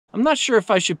I'm not sure if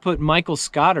I should put Michael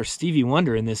Scott or Stevie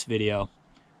Wonder in this video.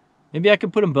 Maybe I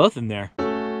could put them both in there.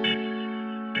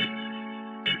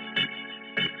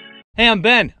 Hey, I'm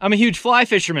Ben. I'm a huge fly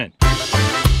fisherman.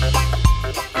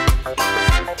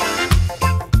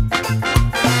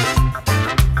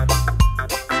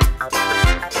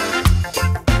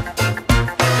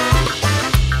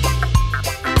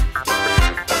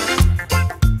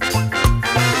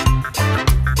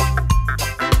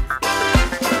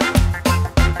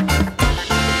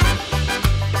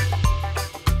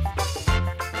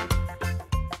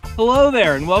 Hello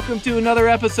there, and welcome to another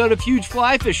episode of Huge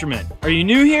Fly Fisherman. Are you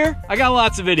new here? I got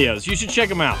lots of videos. You should check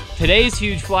them out. Today's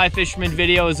Huge Fly Fisherman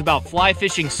video is about fly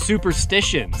fishing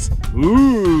superstitions.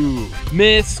 Ooh,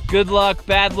 myths, good luck,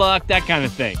 bad luck, that kind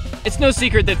of thing. It's no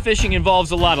secret that fishing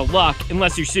involves a lot of luck,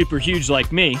 unless you're super huge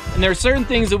like me. And there are certain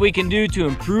things that we can do to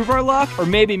improve our luck, or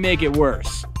maybe make it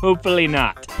worse. Hopefully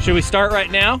not. Should we start right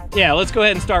now? Yeah, let's go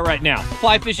ahead and start right now.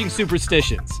 Fly fishing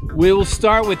superstitions. We will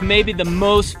start with maybe the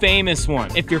most famous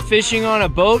one. If you're fishing on a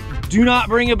boat, do not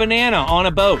bring a banana on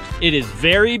a boat. It is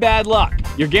very bad luck.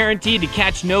 You're guaranteed to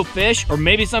catch no fish, or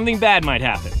maybe something bad might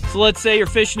happen. So let's say you're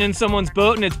fishing in someone's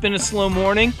boat and it's been a slow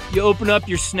morning. You open up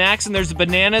your snacks and there's a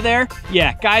banana there.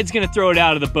 Yeah, guide's gonna throw it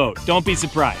out of the boat. Don't be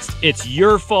surprised. It's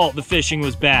your fault the fishing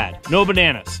was bad. No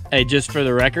bananas. Hey, just for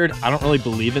the record, I don't really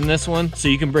believe in this one, so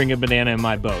you can bring a banana in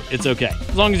my boat. It's okay.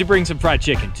 As long as you bring some fried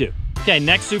chicken too. Okay,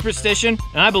 next superstition,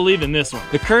 and I believe in this one.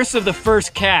 The curse of the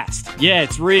first cast. Yeah,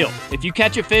 it's real. If you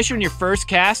catch a fish on your first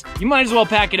cast, you might as well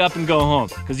pack it up and go home,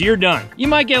 because you're done. You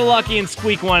might get lucky and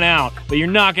squeak one out, but you're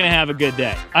not gonna have a good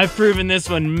day. I've proven this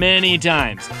one many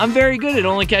times. I'm very good at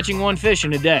only catching one fish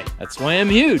in a day. That's why I'm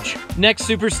huge. Next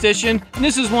superstition, and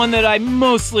this is one that I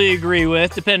mostly agree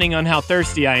with, depending on how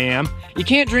thirsty I am. You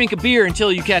can't drink a beer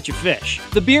until you catch a fish.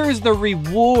 The beer is the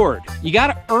reward. You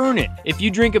gotta earn it. If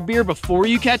you drink a beer before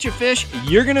you catch a fish,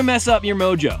 you're gonna mess up your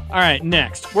mojo. All right,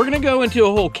 next, we're gonna go into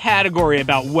a whole category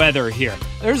about weather here.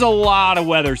 There's a lot of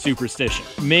weather superstition.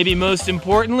 Maybe most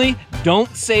importantly,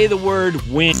 don't say the word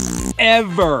wind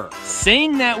ever.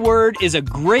 Saying that word is a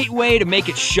great way to make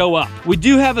it show up. We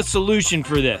do have a solution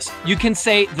for this. You can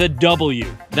say the W.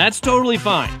 That's totally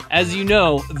fine. As you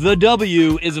know, the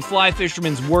W is a fly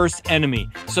fisherman's worst enemy.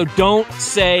 So don't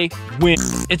say wind.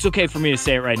 It's okay for me to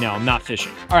say it right now. I'm not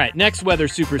fishing. All right, next weather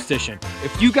superstition.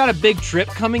 If you got a big trip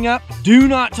coming up, do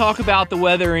not talk about the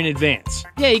weather in advance.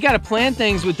 Yeah, you gotta plan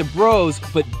things with the bros,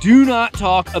 but do not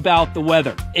talk about the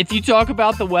weather. If you talk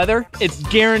about the weather, it's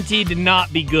guaranteed to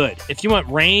not be good. If you want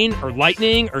rain or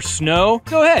lightning or snow,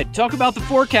 go ahead, talk about the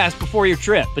forecast before your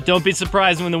trip, but don't be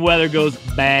surprised when the weather goes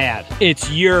bad. It's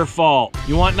your fault.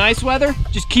 You want nice weather?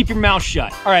 Just keep your mouth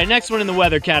shut. All right, next one in the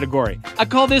weather category. I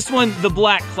call this one the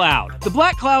black cloud. The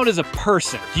black cloud is a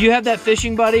person. Do you have that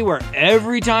fishing buddy where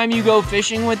every time you go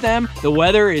fishing with them, the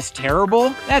weather is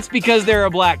terrible? That's because they're a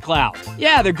black cloud.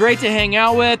 Yeah, they're great to hang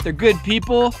out with, they're good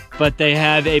people, but they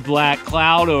have a black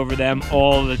cloud over them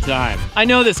all the time. I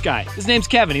know this guy. His name's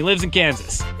Kevin. He lives in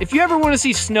Kansas. If you ever want to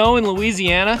see snow in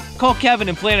Louisiana, call Kevin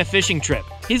and plan a fishing trip.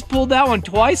 He's pulled that one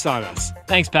twice on us.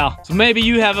 Thanks, pal. So maybe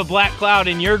you have a black cloud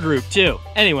in your group too.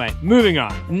 Anyway, moving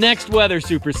on. Next weather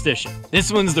superstition.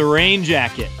 This one's the rain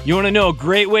jacket. You want to know a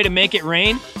great way to make it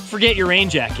rain? Forget your rain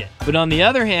jacket. But on the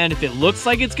other hand, if it looks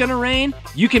like it's gonna rain,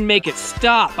 you can make it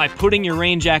stop by putting your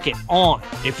rain jacket on.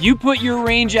 If you put your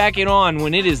rain jacket on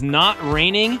when it is not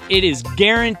raining, it is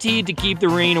guaranteed to keep the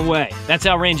rain away. That's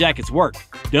how rain jackets work.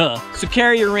 Duh. So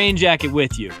carry your rain jacket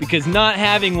with you, because not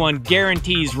having one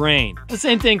guarantees rain. The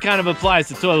same thing kind of applies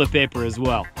to toilet paper as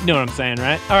well. You know what I'm saying,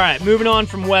 right? All right, moving on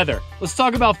from weather. Let's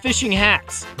talk about fishing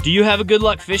hats. Do you have a good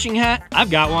luck fishing hat? I've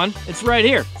got one. It's right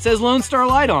here. It says Lone Star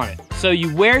Light on it. So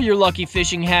you wear your lucky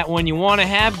fishing hat when you want to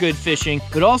have good fishing,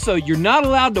 but also you're not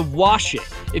allowed to wash it.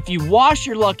 If you wash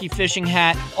your lucky fishing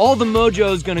hat, all the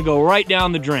mojo is gonna go right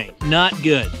down the drain. Not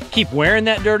good. Keep wearing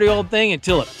that dirty old thing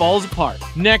until it falls apart.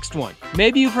 Next one.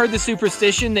 Maybe you've heard the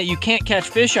superstition that you can't catch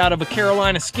fish out of a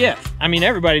Carolina skiff. I mean,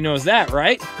 everybody knows that,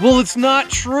 right? Well, it's not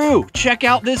true. Check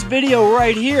out this video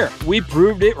right here. We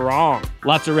proved it wrong.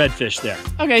 Lots of redfish there.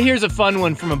 Okay, here's a fun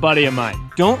one from a buddy of mine.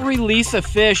 Don't release a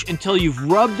fish until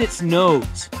you've rubbed its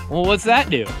nose. Well, what's that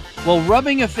do? Well,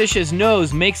 rubbing a fish's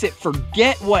nose makes it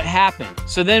forget what happened.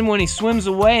 So then when he swims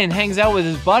away and hangs out with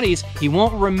his buddies, he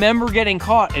won't remember getting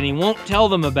caught and he won't tell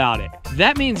them about it.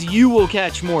 That means you will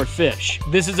catch more fish.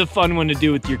 This is a fun one to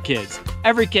do with your kids.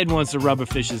 Every kid wants to rub a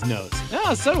fish's nose.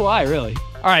 Oh, so do I, really.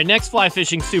 All right, next fly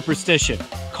fishing superstition.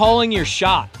 Calling your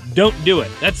shot. don't do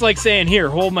it. That's like saying, here,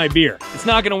 hold my beer. It's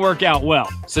not gonna work out well.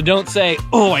 So don't say,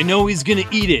 oh, I know he's gonna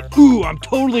eat it. Ooh, I'm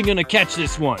totally gonna catch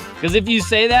this one. Because if you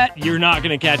say that, you're not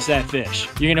gonna catch that fish.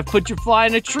 You're gonna put your fly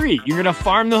in a tree. You're gonna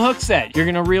farm the hook set. You're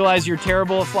gonna realize you're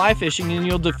terrible at fly fishing and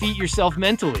you'll defeat yourself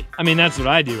mentally. I mean, that's what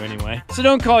I do anyway. So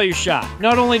don't call your shot.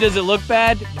 Not only does it look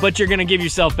bad, but you're gonna give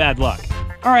yourself bad luck.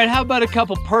 All right, how about a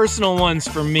couple personal ones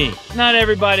from me? Not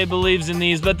everybody believes in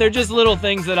these, but they're just little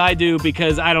things that I do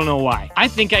because I don't know why. I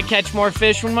think I catch more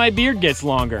fish when my beard gets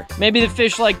longer. Maybe the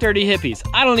fish like dirty hippies.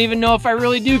 I don't even know if I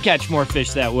really do catch more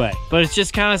fish that way, but it's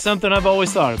just kind of something I've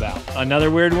always thought about.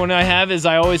 Another weird one I have is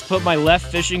I always put my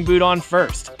left fishing boot on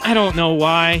first. I don't know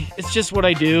why. It's just what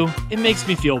I do. It makes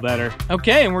me feel better.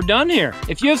 Okay, and we're done here.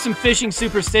 If you have some fishing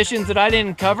superstitions that I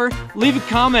didn't cover, leave a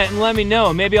comment and let me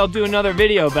know. Maybe I'll do another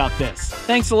video about this.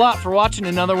 Thanks a lot for watching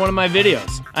another one of my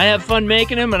videos. I have fun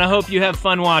making them and I hope you have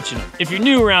fun watching them. If you're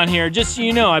new around here, just so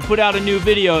you know, I put out a new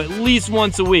video at least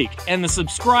once a week and the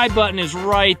subscribe button is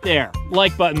right there.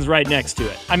 Like button's right next to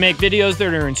it. I make videos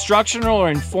that are instructional or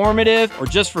informative or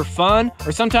just for fun,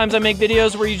 or sometimes I make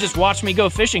videos where you just watch me go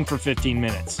fishing for 15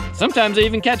 minutes. Sometimes I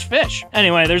even catch fish.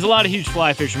 Anyway, there's a lot of Huge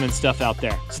Fly Fisherman stuff out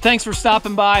there. So thanks for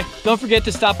stopping by. Don't forget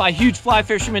to stop by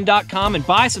hugeflyfisherman.com and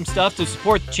buy some stuff to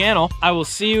support the channel. I will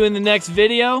see you in the next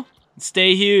video.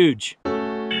 Stay huge.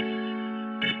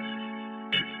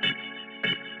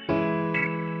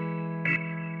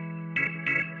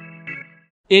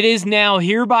 It is now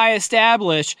hereby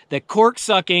established that cork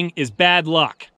sucking is bad luck.